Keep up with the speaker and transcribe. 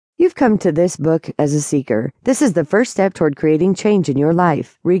You've come to this book as a seeker. This is the first step toward creating change in your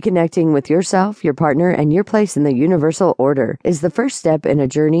life. Reconnecting with yourself, your partner, and your place in the universal order is the first step in a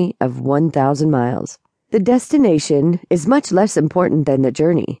journey of 1,000 miles. The destination is much less important than the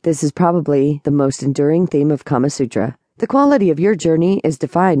journey. This is probably the most enduring theme of Kama Sutra. The quality of your journey is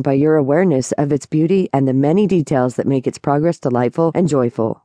defined by your awareness of its beauty and the many details that make its progress delightful and joyful.